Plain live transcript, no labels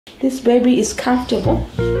this baby is comfortable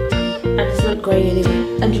and it's not going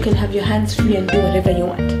anywhere, and you can have your hands free and do whatever you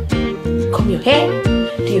want. Comb your hair,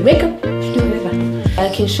 do your makeup, do whatever.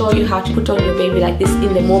 I can show you how to put on your baby like this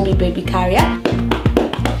in the Moby baby carrier.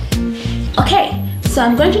 Okay, so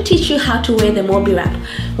I'm going to teach you how to wear the Moby wrap.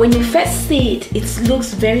 When you first see it, it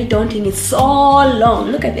looks very daunting. It's so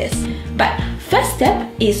long. Look at this. But first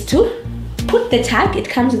step is to put the tag. It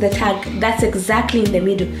comes with a tag that's exactly in the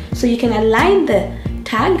middle, so you can align the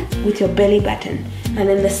tag with your belly button. And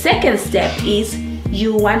then the second step is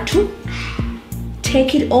you want to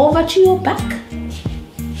take it over to your back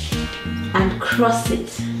and cross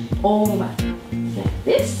it over like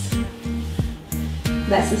this.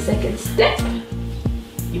 That's the second step.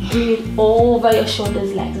 You bring it over your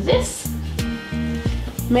shoulders like this.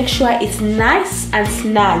 Make sure it's nice and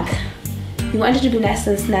snug. You want it to be nice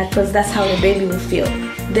and snug because that's how the baby will feel.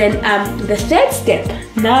 Then the third step,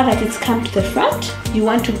 now that it's come to the front, you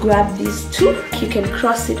want to grab these two. You can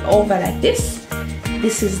cross it over like this.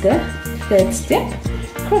 This is the third step.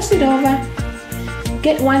 Cross it over,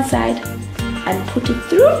 get one side and put it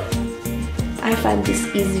through. I find this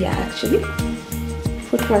easier actually.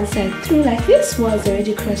 Put one side through like this while it's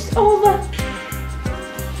already crossed over.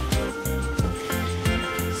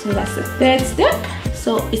 So that's the third step.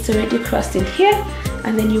 So it's already crossed in here,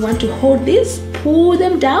 and then you want to hold this, pull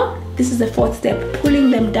them down. This is the fourth step, pulling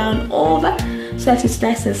them down over so that it's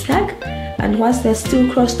nice and snug. And once they're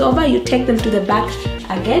still crossed over, you take them to the back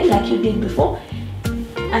again like you did before,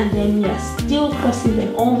 and then you're still crossing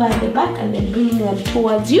them over at the back and then bringing them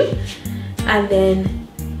towards you. And then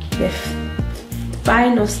the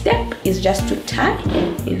final step is just to tie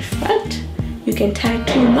in front. You can tie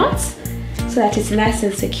 2 knots so that it's nice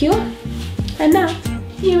and secure. And now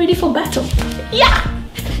you're ready for battle. Yeah!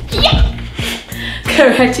 Yeah!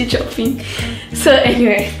 Karate chopping. So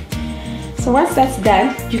anyway, so once that's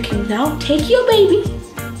done, you can now take your baby.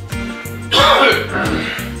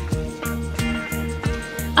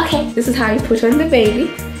 Okay, this is how you put on the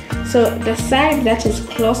baby. So the side that is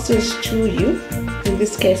closest to you, in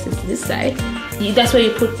this case it's this side, that's where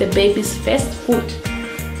you put the baby's first foot.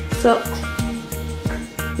 So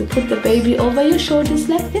you put the baby over your shoulders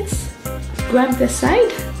like this. Grab the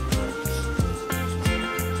side,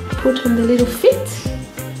 put on the little feet,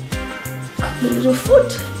 the little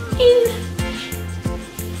foot in,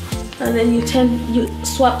 and then you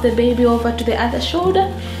swap the baby over to the other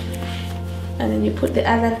shoulder, and then you put the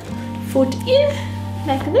other foot in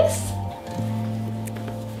like this.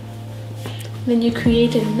 Then you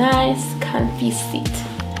create a nice comfy seat.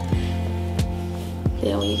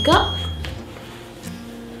 There we go.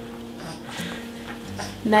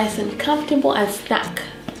 Nice and comfortable and snug,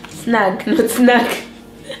 not snug.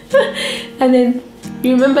 And then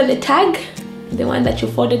you remember the tag, the one that you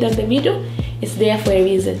folded on the middle, it's there for a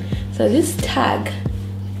reason. So this tag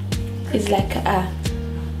is like a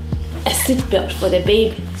seat belt for the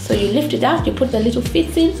baby. So you lift it out, you put the little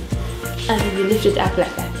feet in, and then you lift it up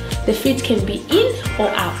like that. The feet can be in or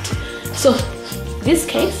out. So this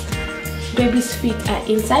case, baby's feet are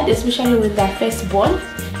inside, especially when they're first born.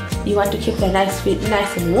 You want to keep the nice feet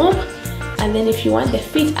nice and warm. And then if you want the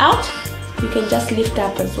feet out, you can just lift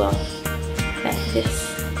up as well, like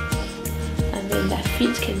this. And then the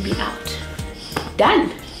feet can be out.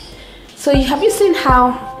 Done. So have you seen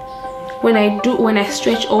how when I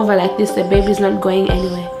stretch over like this, the baby's not going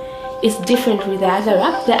anywhere? It's different with the other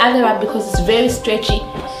wrap. The other wrap, because it's very stretchy,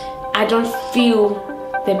 I don't feel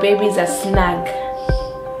the babies as snug.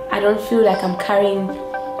 I don't feel like I'm carrying,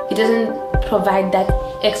 it doesn't provide that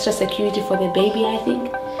extra security for the baby, I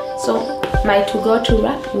think. So my to-go-to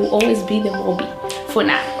wrap will always be the Moby for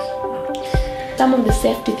now. Some of the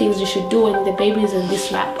safety things you should do when the baby is in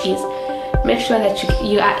this wrap is make sure that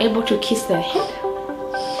you are able to kiss their head,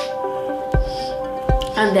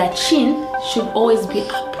 and their chin should always be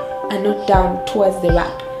up and not down towards the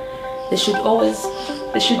wrap. They should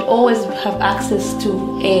always have access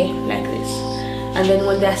to air like this. And then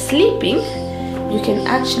when they're sleeping, you can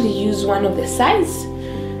actually use one of the sides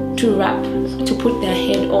to wrap, to put their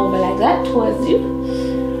head over like that towards you,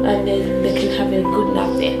 and then they can have a good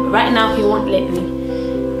nap there. Right now he won't let me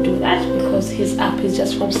do that because he's up, he's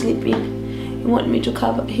just from sleeping.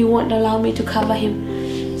 He won't allow me to cover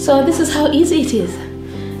him. So this is how easy it is,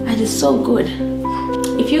 and it's so good.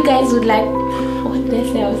 If you guys would like, what did I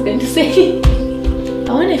say I was going to say?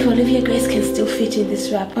 I wonder if Olivia Grace can still fit in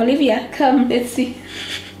this wrap. Olivia, come, let's see.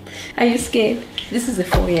 Are you scared? This is a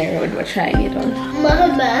 4-year-old we're trying it on.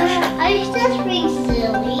 Mama, are you just being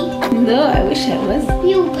silly? No, I wish I was.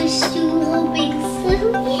 You wish you were being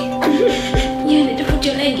silly? You need to put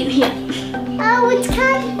your leg in here. Oh, it's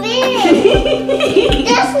comfy.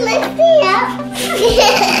 Just lift me up.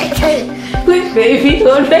 Quick, baby,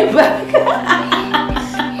 hold my back.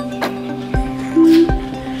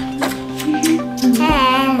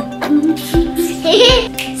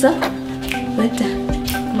 So, better.